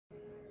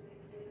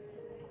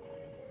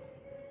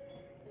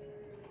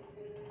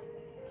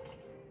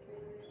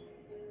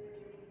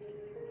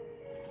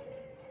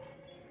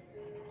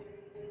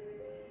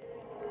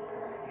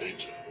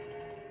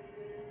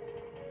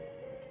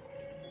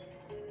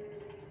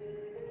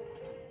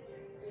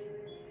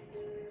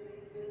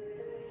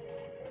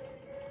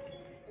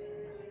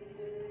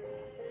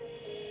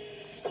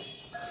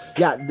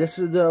Yeah, this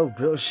is the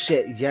real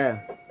shit,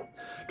 yeah.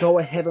 Go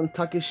ahead and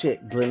talk your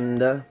shit,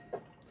 Glenda.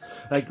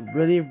 Like,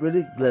 really,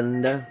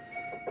 Glenda.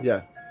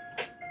 Yeah,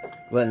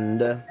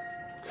 Glenda.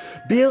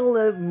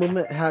 BLM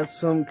movement has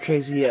some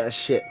crazy ass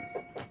shit.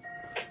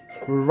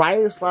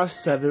 Riots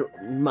last 7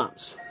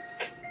 months.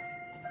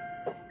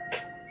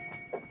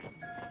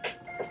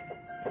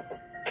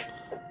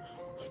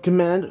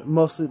 Command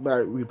mostly by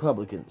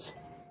Republicans.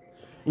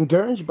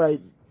 Encouraged by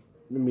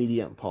the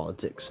media and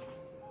politics.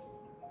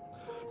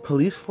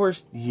 Police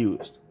force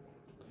used.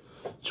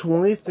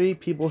 23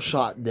 people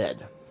shot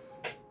dead.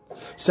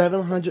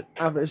 700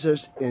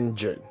 officers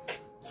injured.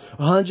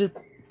 100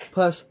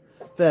 plus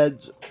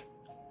feds.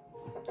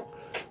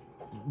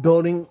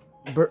 Building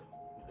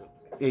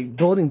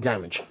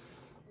damage.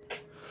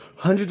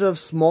 Hundreds of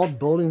small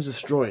buildings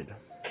destroyed.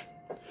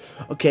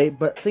 Okay,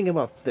 but think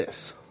about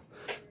this.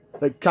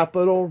 The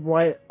Capitol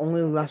riot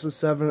only lasted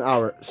several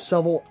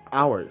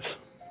hours.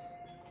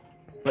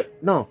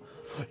 But no,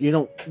 you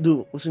don't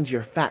listen to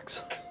your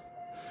facts.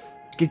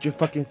 Get your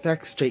fucking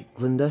facts straight,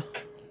 Glenda.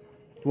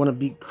 You wanna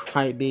be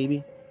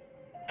crybaby?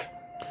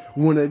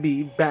 Wanna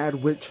be bad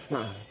witch?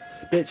 Nah.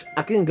 Bitch,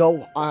 I can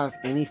go off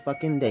any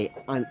fucking day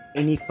on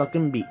any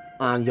fucking beat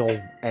on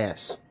your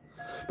ass.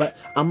 But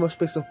I'm gonna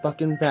spit some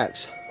fucking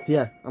facts.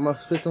 Yeah, I'm gonna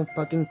spit some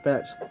fucking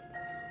facts.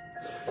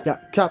 Yeah,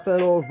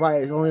 Capitol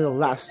riot only the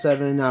last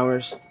 7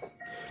 hours.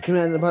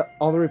 Commanded by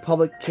all the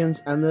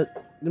Republicans and the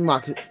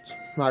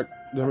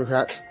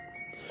Democrats.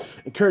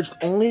 Encouraged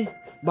only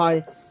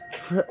by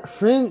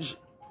fringe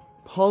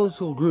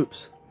political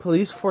groups.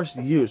 Police force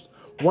used.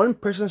 1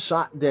 person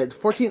shot dead.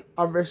 14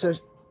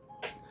 officers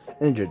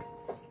injured.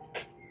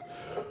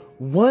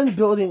 One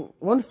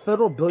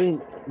federal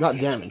building got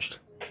damaged.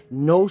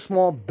 No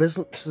small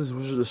businesses were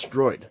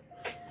destroyed.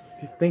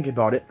 If you think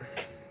about it.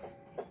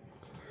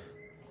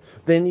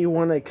 Then you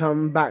want to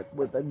come back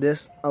with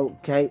this,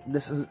 okay,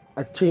 this is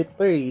a tier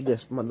 3,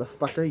 this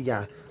motherfucker,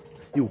 yeah.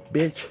 You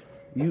bitch,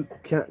 you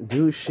can't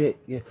do shit.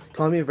 Yeah.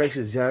 Call me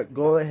racist, yeah,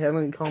 go ahead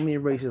and call me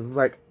racist.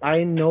 Like,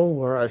 I know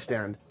where I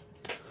stand.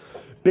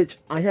 Bitch,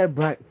 I have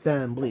black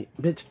family.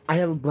 Bitch, I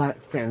have black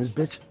friends.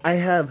 Bitch, I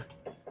have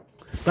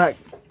black,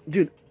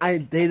 dude, I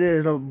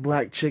dated a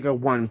black chick at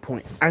one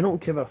point. I don't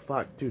give a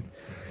fuck, dude.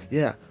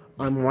 Yeah,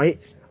 I'm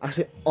white. I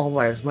say all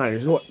lives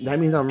matter. So that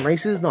means I'm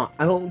racist? No,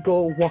 I don't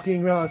go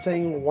walking around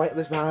saying white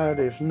lives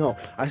matter. No,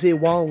 I say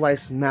all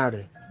lives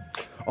matter.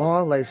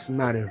 All lives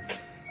matter.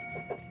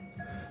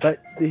 But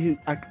you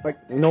act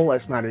like no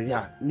lives matter.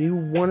 Yeah, you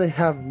want to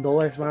have no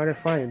lives matter?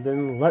 Fine,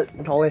 then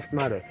let all lives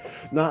matter.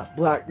 Not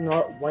black,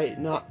 not white,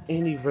 not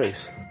any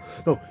race.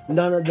 No,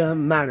 none of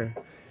them matter.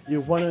 You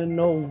want to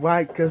know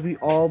why? Because we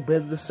all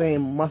bleed the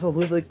same. Martin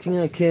Luther King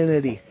and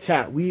Kennedy.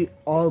 Yeah, we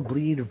all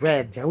bleed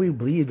red. Yeah, we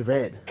bleed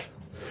red.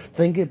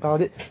 Think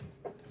about it.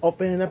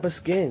 Open up a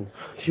skin.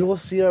 You will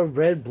see a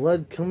red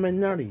blood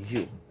coming out of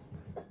you.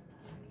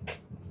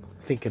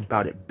 Think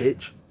about it,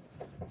 bitch.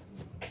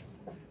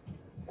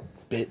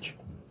 Bitch.